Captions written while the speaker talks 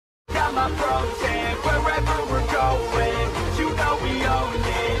got my bros and wherever we're going, you know we own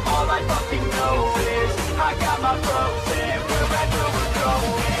it. All I fucking know is I got my bros and wherever we're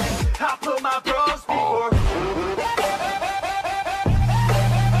going, I put my bros before.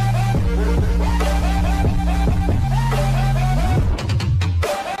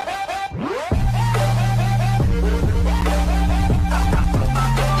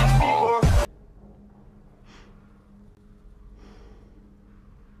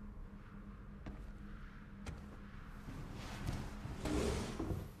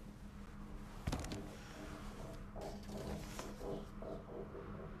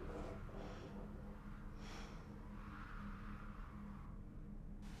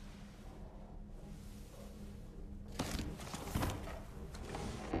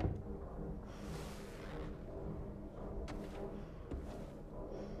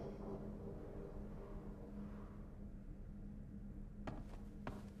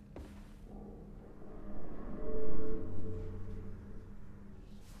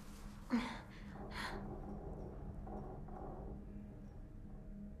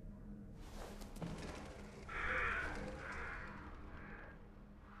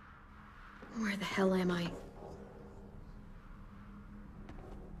 Where the hell am I?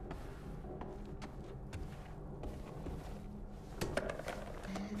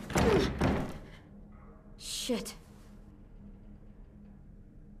 Shit.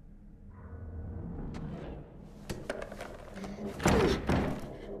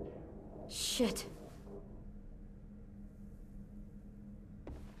 Shit.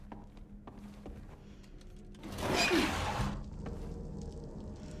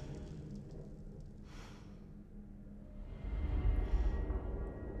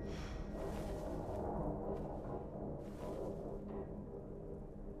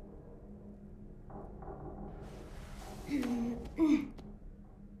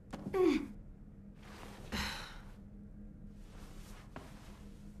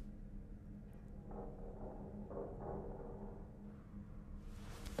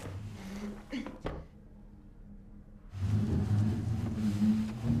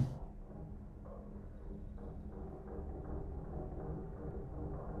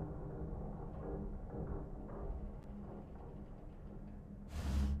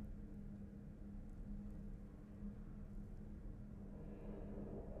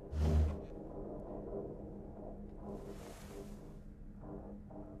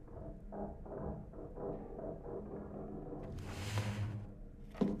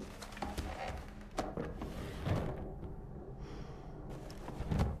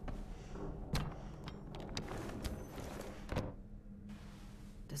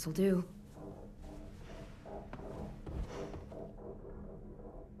 This'll do.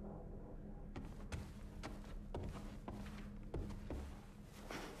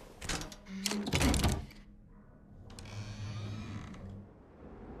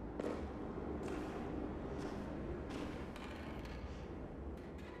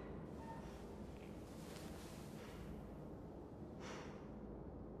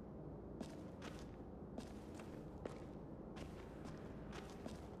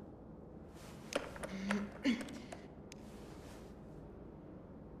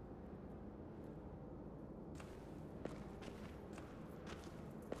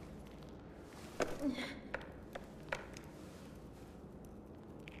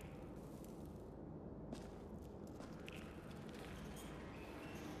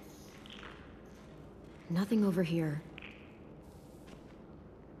 Nothing over here.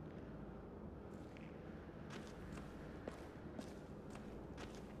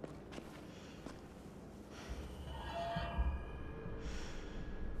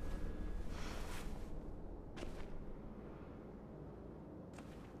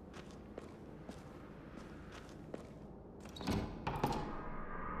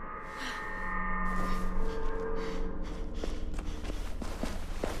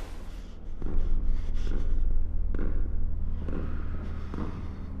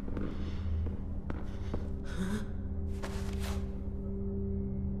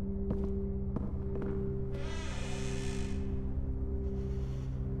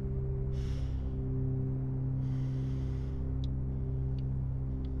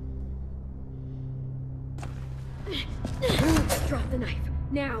 Drop the knife,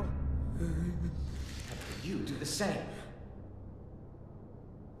 now! You do the same.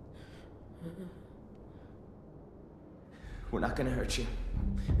 We're not gonna hurt you.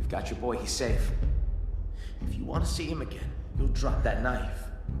 We've got your boy, he's safe. If you want to see him again, you'll drop that knife.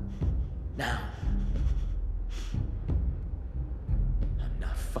 Now. I'm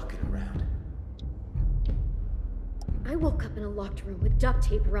not fucking around. I woke up in a locked room with duct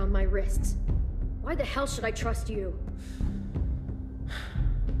tape around my wrists. Why the hell should I trust you?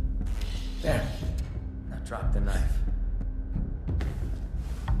 There. Now drop the knife.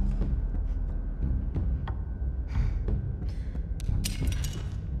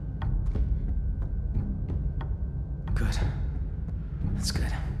 Good. That's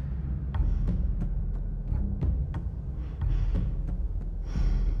good.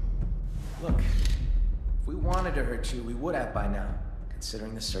 Look, if we wanted to hurt you, we would have by now.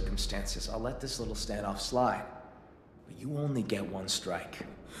 Considering the circumstances, I'll let this little standoff slide. But you only get one strike.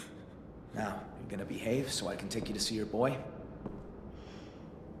 Now, you're gonna behave so I can take you to see your boy?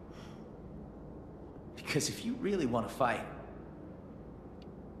 Because if you really want to fight,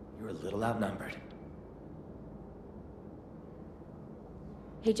 you're a little outnumbered.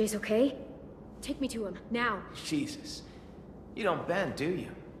 AJ's okay? Take me to him, now. Jesus. You don't bend, do you?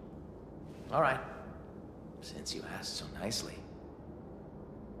 All right. Since you asked so nicely.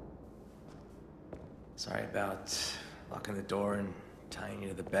 Sorry about locking the door and tying you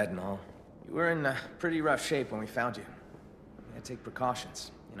to the bed and all. You were in pretty rough shape when we found you. We had to take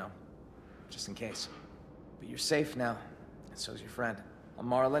precautions, you know, just in case. But you're safe now, and so's your friend. I'm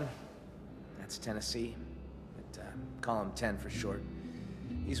Marlon. That's Tennessee. But call him 10 for short.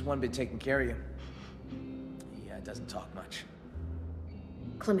 He's the one been taking care of you. He doesn't talk much.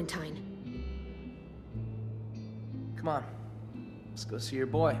 Clementine. Come on, let's go see your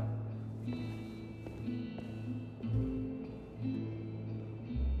boy.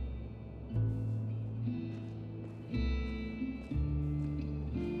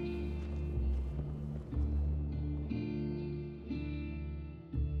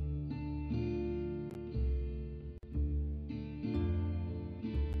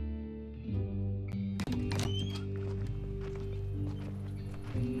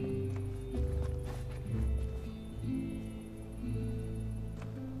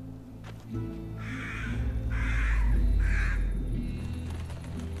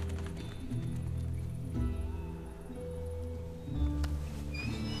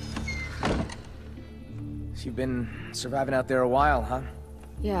 You've been surviving out there a while, huh?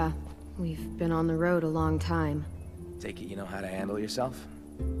 Yeah, we've been on the road a long time. Take it you know how to handle yourself?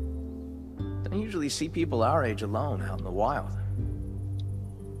 Don't usually see people our age alone out in the wild.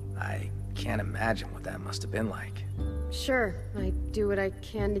 I can't imagine what that must have been like. Sure, I do what I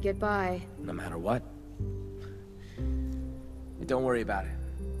can to get by. No matter what. Don't worry about it.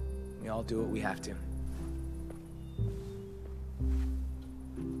 We all do what we have to.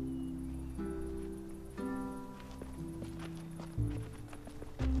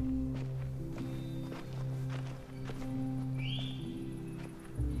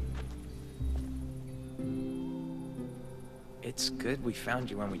 It's good we found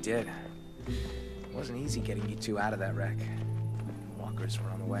you when we did. It wasn't easy getting you two out of that wreck. Walkers were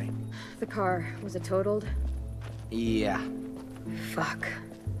on the way. The car, was it totaled? Yeah. Fuck.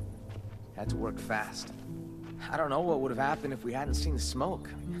 Had to work fast. I don't know what would have happened if we hadn't seen the smoke.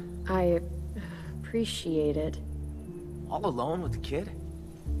 I appreciate it. All alone with the kid?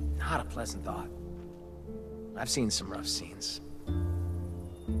 Not a pleasant thought. I've seen some rough scenes.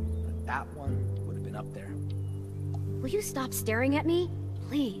 But that one would have been up there. Will you stop staring at me?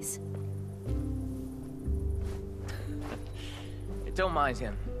 Please. Don't mind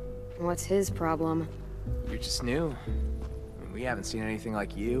him. What's his problem? You're just new. I mean, we haven't seen anything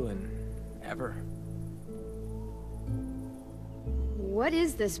like you in ever. What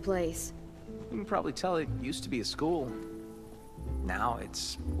is this place? You can probably tell it used to be a school. Now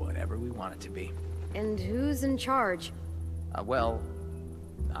it's whatever we want it to be. And who's in charge? Well,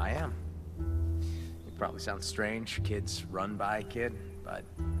 I am. It probably sounds strange, kids run by a kid, but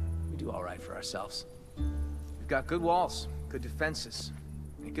we do all right for ourselves. We've got good walls, good defenses,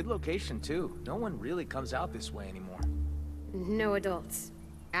 and a good location too. No one really comes out this way anymore. No adults.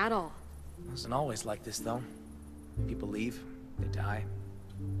 At all. It wasn't always like this though. People leave, they die.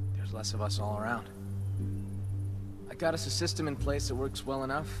 There's less of us all around. I got us a system in place that works well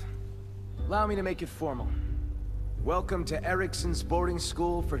enough. Allow me to make it formal. Welcome to Erickson's boarding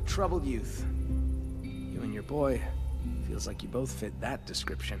school for troubled youth. You and your boy, feels like you both fit that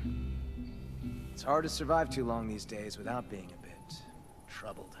description. It's hard to survive too long these days without being a bit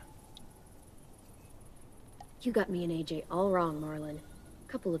troubled. You got me and AJ all wrong, Marlon.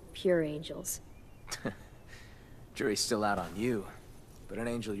 Couple of pure angels. Jury's still out on you, but an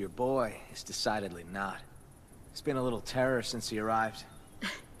angel your boy is decidedly not. He's been a little terror since he arrived.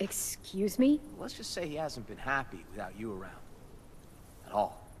 Excuse me? Let's just say he hasn't been happy without you around. At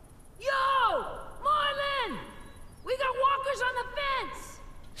all. Yo! Marlon! We got walkers on the fence!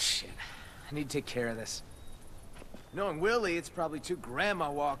 Shit. I need to take care of this. Knowing Willie, it's probably 2 grandma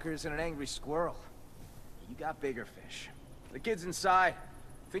walkers and an angry squirrel. You got bigger fish. The kid's inside.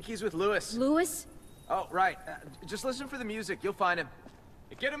 Think he's with Lewis. Lewis? Oh, right. Just listen for the music. You'll find him.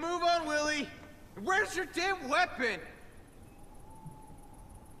 Get a move on, Willie! Where's your damn weapon?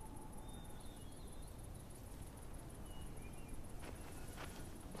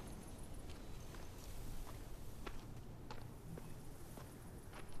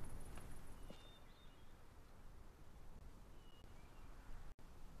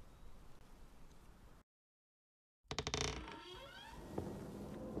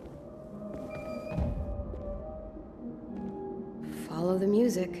 Follow the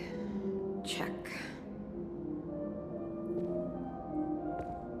music. Check.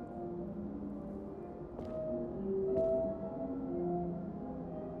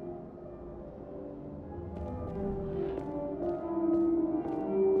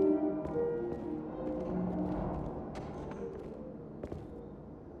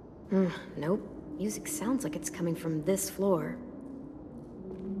 Nope. Music sounds like it's coming from this floor.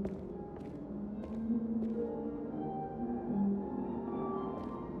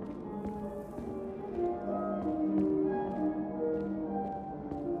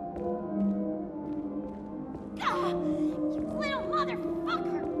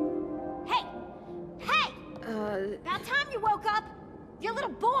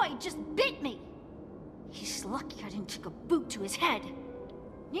 Just bit me. He's lucky I didn't take a boot to his head.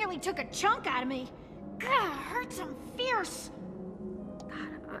 Nearly took a chunk out of me. God, hurts him fierce.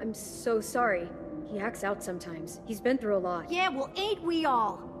 God, I'm so sorry. He acts out sometimes. He's been through a lot. Yeah, well, ain't we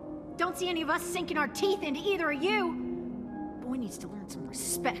all? Don't see any of us sinking our teeth into either of you. Boy needs to learn some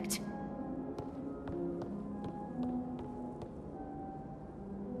respect.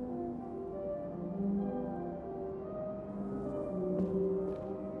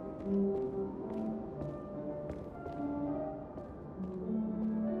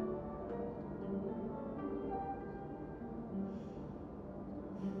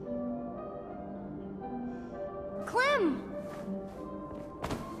 Clem!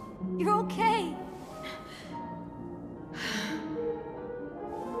 You're okay.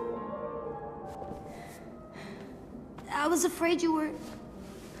 I was afraid you were...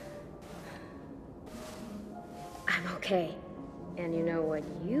 I'm okay. And you know what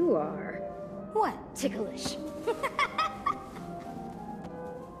you are? What? Ticklish.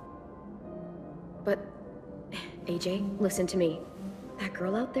 But, AJ, listen to me. That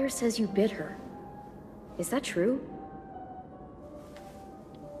girl out there says you bit her. Is that true?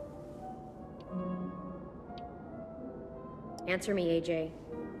 Answer me, AJ.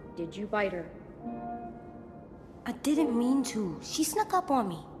 Did you bite her? I didn't mean to. She snuck up on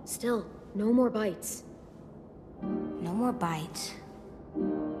me. Still, no more bites. No more bites.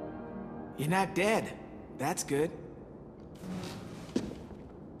 You're not dead. That's good.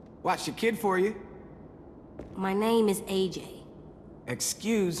 Watch your kid for you. My name is AJ.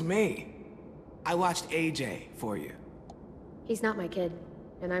 Excuse me. I watched AJ for you. He's not my kid,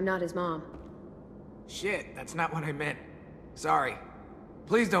 and I'm not his mom. Shit, that's not what I meant. Sorry.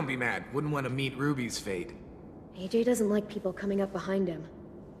 Please don't be mad. Wouldn't want to meet Ruby's fate. AJ doesn't like people coming up behind him.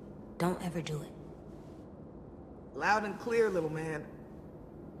 Don't ever do it. Loud and clear, little man.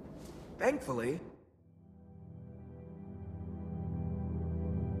 Thankfully.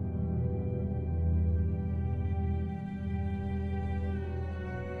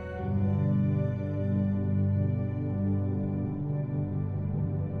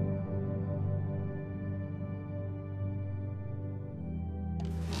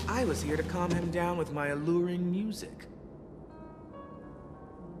 I was here to calm him down with my alluring music.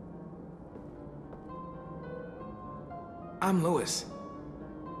 I'm Lewis.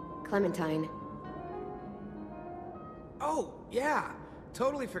 Clementine. Oh, yeah.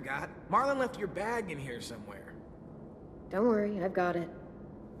 Totally forgot. Marlon left your bag in here somewhere. Don't worry, I've got it.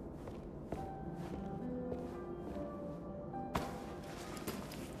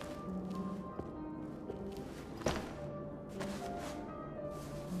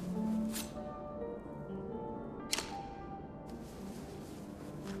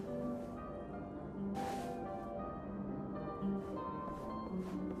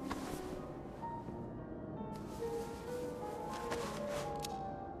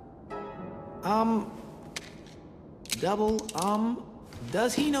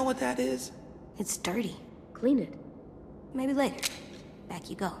 Does he know what that is? It's dirty. Clean it. Maybe later. Back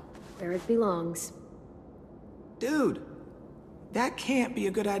you go. Where it belongs. Dude, that can't be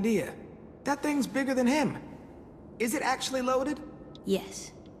a good idea. That thing's bigger than him. Is it actually loaded?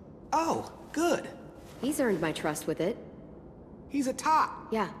 Yes. Oh, good. He's earned my trust with it. He's a tot.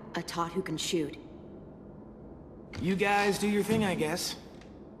 Yeah, a tot who can shoot. You guys do your thing, I guess.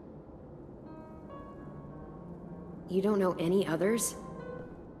 You don't know any others?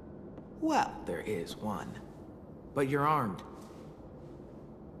 Well, there is one. But you're armed.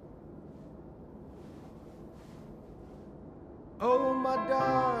 Oh, my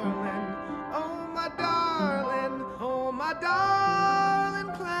darling, oh, my darling, oh, my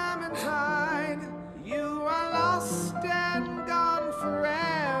darling Clementine. You are lost and gone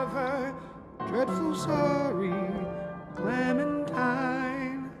forever. Dreadful sorry,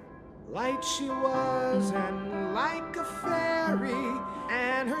 Clementine. Light she was and like a fairy,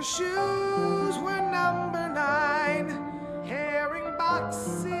 and her shoes were number 9. Herring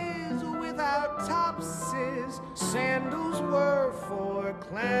boxes without topses, sandals were for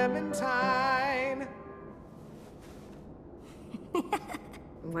Clementine.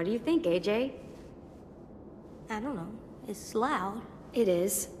 What do you think, AJ? I don't know. It's loud. It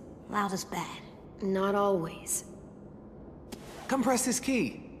is. Loud is bad. Not always. Come press this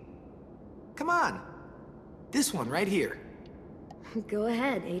key. Come on. This one right here. Go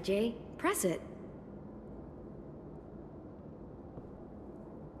ahead, AJ. Press it.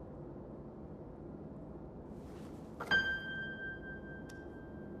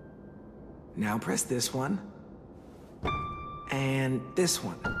 Now press this one. And this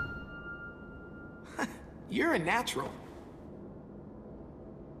one. You're a natural.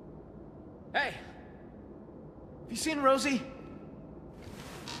 Hey! Have you seen Rosie?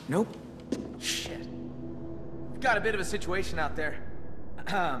 Nope. Shit. We've got a bit of a situation out there.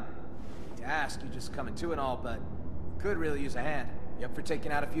 To ask, you just coming to and all, but could really use a hand. You up for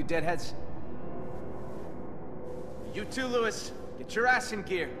taking out a few deadheads? You too, Lewis. Get your ass in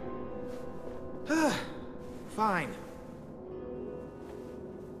gear. Fine.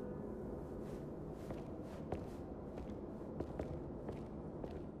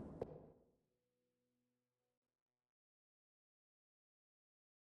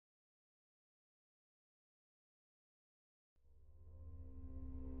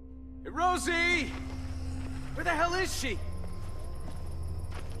 Hey, Rosie! Where the hell is she?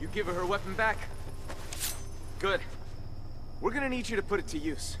 You give her weapon back? Good. We're gonna need you to put it to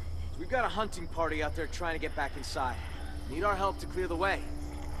use. We've got a hunting party out there trying to get back inside. Need our help to clear the way.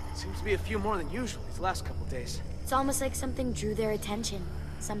 Seems to be a few more than usual these last couple days. It's almost like something drew their attention.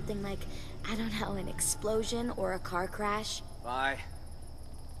 Something like, I don't know, an explosion or a car crash. Bye.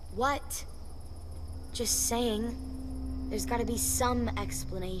 What? Just saying. There's gotta be some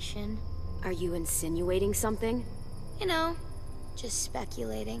explanation. Are you insinuating something? You know, just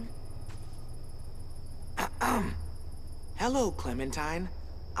speculating. Hello, Clementine.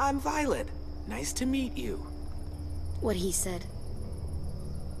 I'm Violet. Nice to meet you. What he said.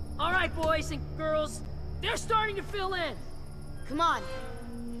 All right, boys and girls, they're starting to fill in. Come on.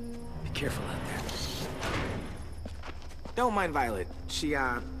 Be careful out there. Don't mind Violet. She,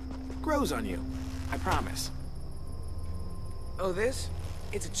 grows on you. I promise. Oh, this?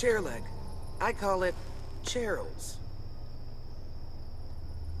 It's a chair leg. I call it Cheryl's.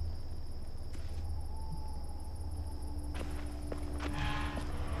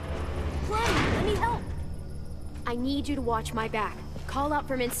 Clem, let me help! I need you to watch my back. Call out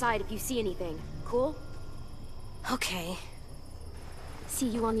from inside if you see anything. Cool? Okay. See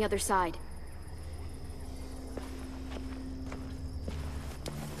you on the other side.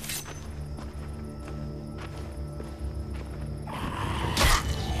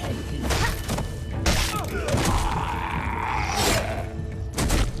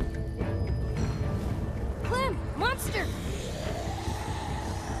 Clem, monster!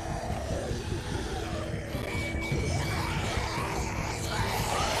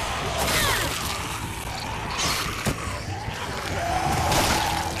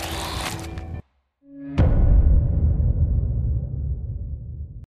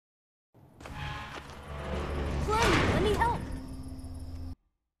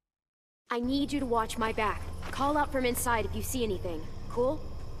 I need you to watch my back. Call out from inside if you see anything. Cool?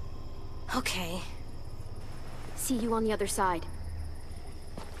 Okay. See you on the other side.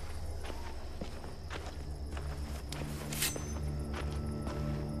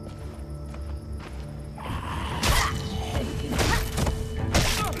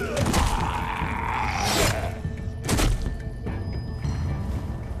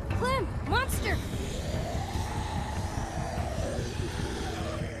 Clem, monster!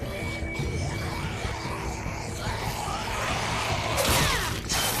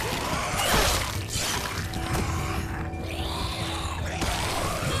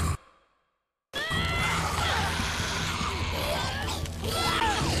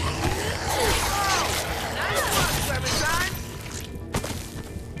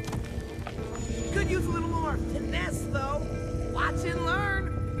 Could use a little more tenacity.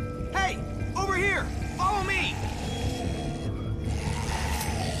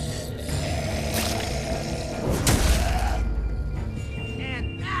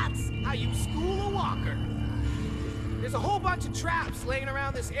 traps laying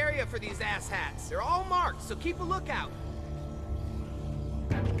around this area for these asshats. They're all marked, so keep a lookout.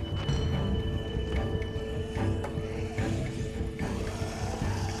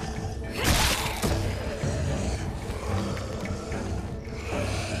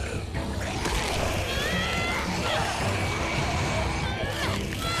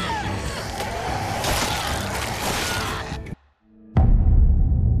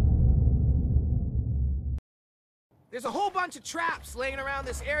 There's a whole bunch of traps laying around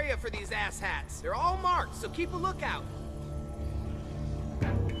this area for these asshats. They're all marked, so keep a lookout.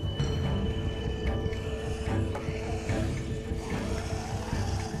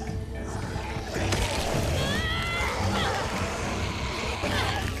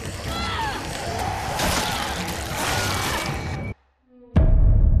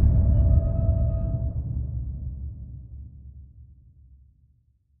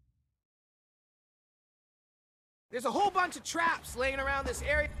 There's a whole bunch of traps laying around this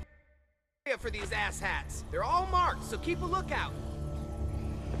area for these asshats. They're all marked, so keep a lookout.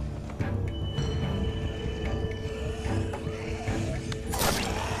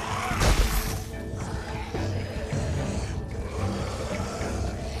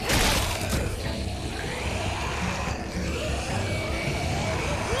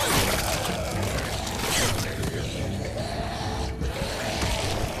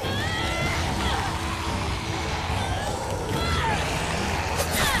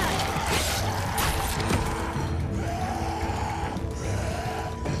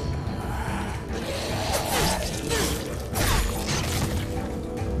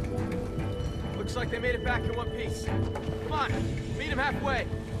 Looks like they made it back in one piece. Come on, meet them halfway.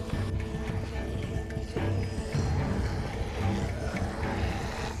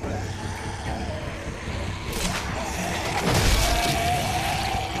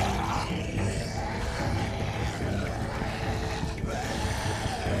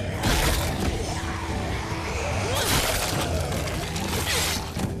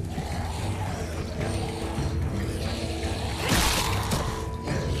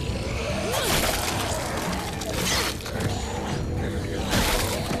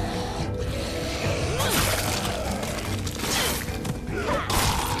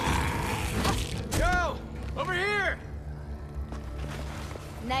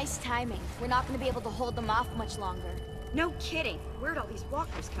 Nice timing. We're not gonna be able to hold them off much longer. No kidding. Where'd all these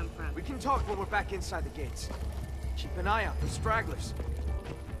walkers come from? We can talk when we're back inside the gates. Keep an eye out for stragglers.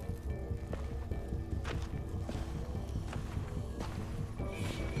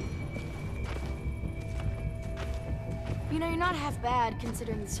 You know, you're not half bad,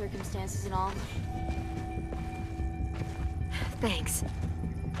 considering the circumstances and all. Thanks.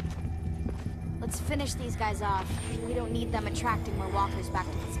 Let's finish these guys off. We don't need them attracting more walkers back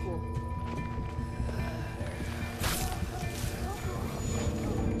to the school.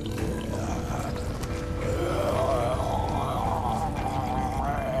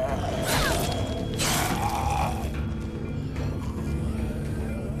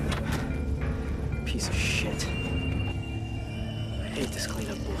 Piece of shit. I hate this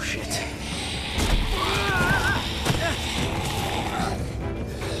cleanup bullshit.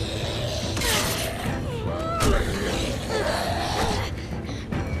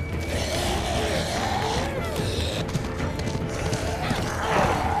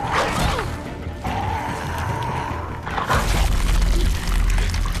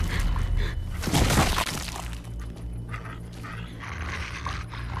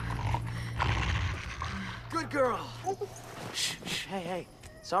 Good girl. Shh, shh, hey, hey.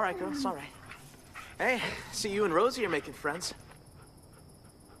 It's all right, girl. It's all right. Hey, see you and Rosie are making friends.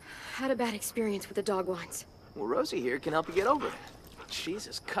 Had a bad experience with the dog once. Well, Rosie here can help you get over it. She's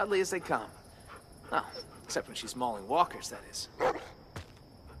as cuddly as they come. Oh, except when she's mauling walkers, that is.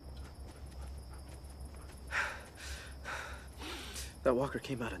 That walker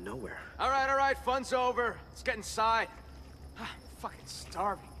came out of nowhere. All right, fun's over. Let's get inside. I'm fucking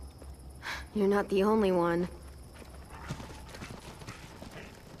starving. You're not the only one.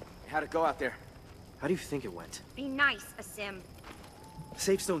 How'd it go out there? How do you think it went? Be nice, Asim. The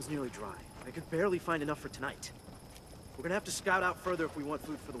safe stone's nearly dry. I could barely find enough for tonight. We're gonna have to scout out further if we want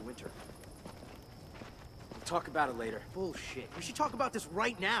food for the winter. We'll talk about it later. Bullshit. We should talk about this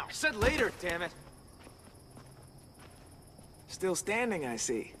right now. I said later, damn it. Still standing, I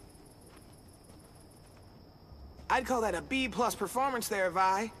see. I'd call that a B+ performance there,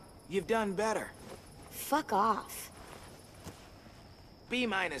 Vi. You've done better. Fuck off. B-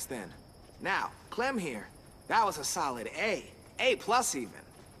 then. Now, Clem here. That was a solid A. A+ even.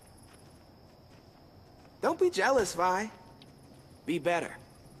 Don't be jealous, Vi. Be better.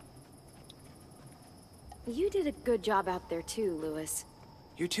 You did a good job out there too, Lewis.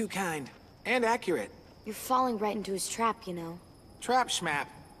 You're too kind. And accurate. You're falling right into his trap, you know. Trap schmap.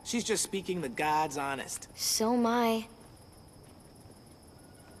 She's just speaking the God's honest. So am I.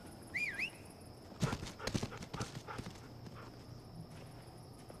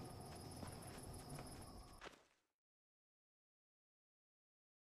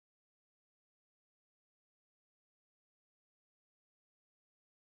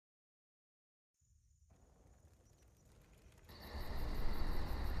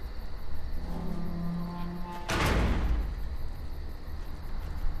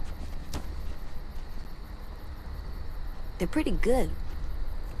 They're pretty good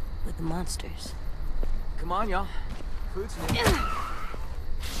with the monsters. Come on, y'all. Food's near.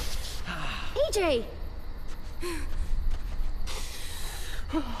 AJ!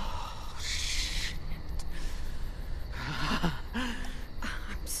 I'm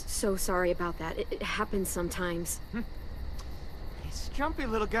so sorry about that. It happens sometimes. He's a jumpy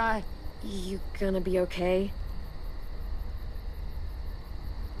little guy. You gonna be okay?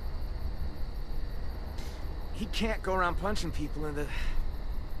 He can't go around punching people in the...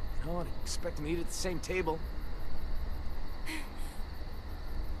 No one expect him to eat at the same table.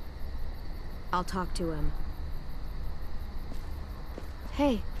 I'll talk to him.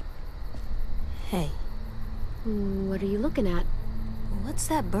 Hey. Hey, What are you looking at? what's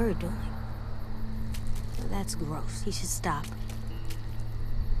that bird doing? That's gross. He should stop.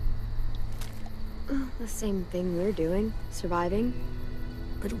 The same thing we're doing. Surviving.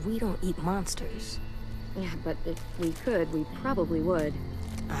 But we don't eat monsters. Yeah, but if we could, we probably would.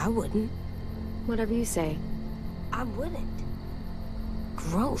 I wouldn't. Whatever you say. I wouldn't.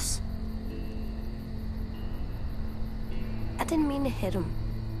 Gross. I didn't mean to hit him.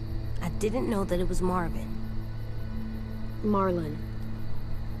 I didn't know that it was Marvin. Marlon.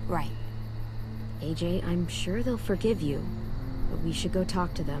 Right. AJ, I'm sure they'll forgive you. But we should go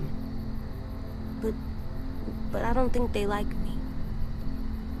talk to them. But I don't think they like me.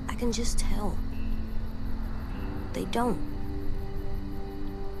 I can just tell. They don't.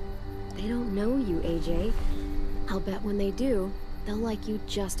 They don't know you, AJ. I'll bet when they do, they'll like you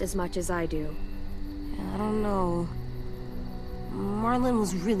just as much as I do. I don't know. Marlon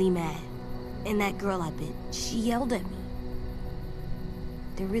was really mad. And that girl I bit, she yelled at me.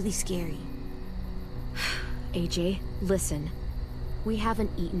 They're really scary. AJ, listen. We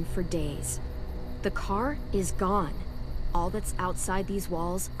haven't eaten for days. The car is gone. All that's outside these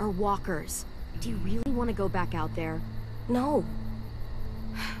walls are walkers. Do you really want to go back out there? No.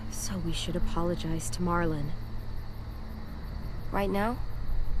 So we should apologize to Marlon. Right now?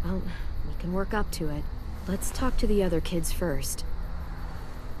 Well, we can work up to it. Let's talk to the other kids first.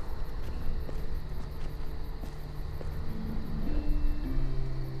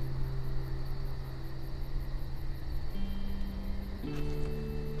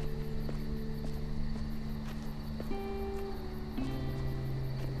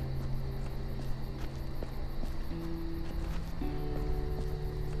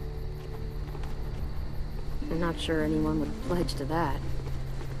 I'm not sure anyone would pledge to that.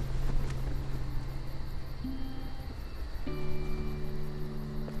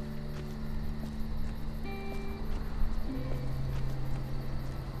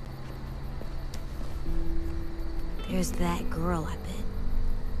 There's that girl I bit.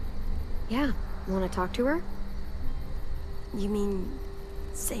 Yeah, want to talk to her? You mean,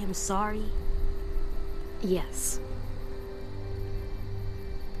 say I'm sorry? Yes.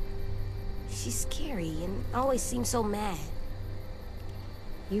 She's scary and always seems so mad.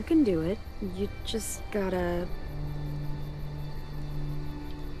 You can do it. You just gotta...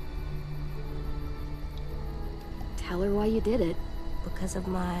 tell her why you did it. Because of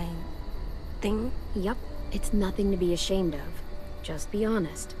my... thing? Yup, it's nothing to be ashamed of. Just be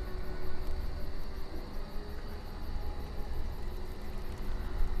honest.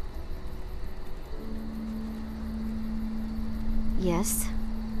 Yes.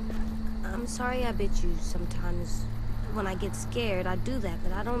 I'm sorry I bit you sometimes. When I get scared, I do that,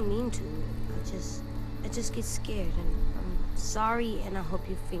 but I don't mean to. I just get scared, and I'm sorry, and I hope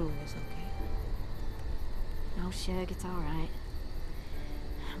your finger is okay. No, Shug, it's all right.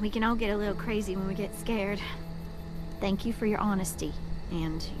 We can all get a little crazy when we get scared. Thank you for your honesty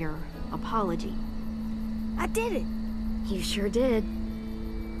and your apology. I did it! You sure did.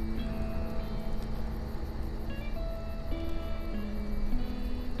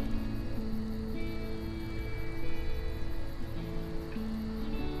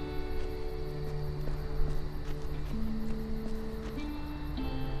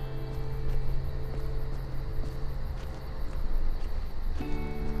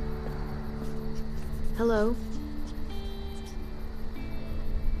 Hello?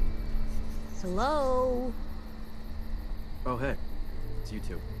 Hello? Oh, hey. It's you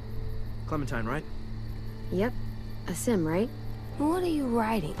two. Clementine, right? Yep. A sim, right? What are you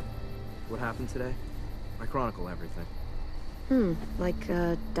writing? What happened today? I chronicle everything. Like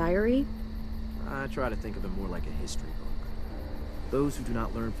a diary? I try to think of it more like a history book. Those who do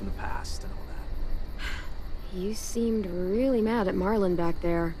not learn from the past and all that. You seemed really mad at Marlin back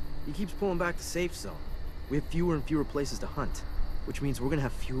there. He keeps pulling back the safe zone. We have fewer and fewer places to hunt, which means we're gonna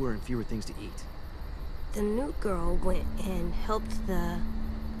have fewer and fewer things to eat. The new girl went and helped the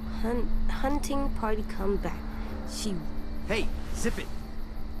hunting party come back. She... Hey, zip it!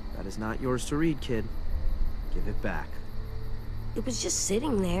 That is not yours to read, kid. Give it back. It was just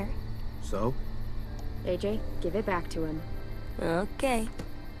sitting there. So? AJ, give it back to him. Okay.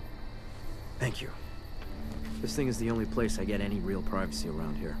 Thank you. This thing is the only place I get any real privacy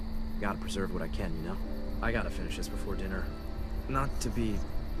around here. Gotta preserve what I can, you know? I gotta finish this before dinner. Not to be,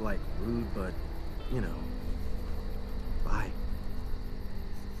 like, rude, but, you know. Bye.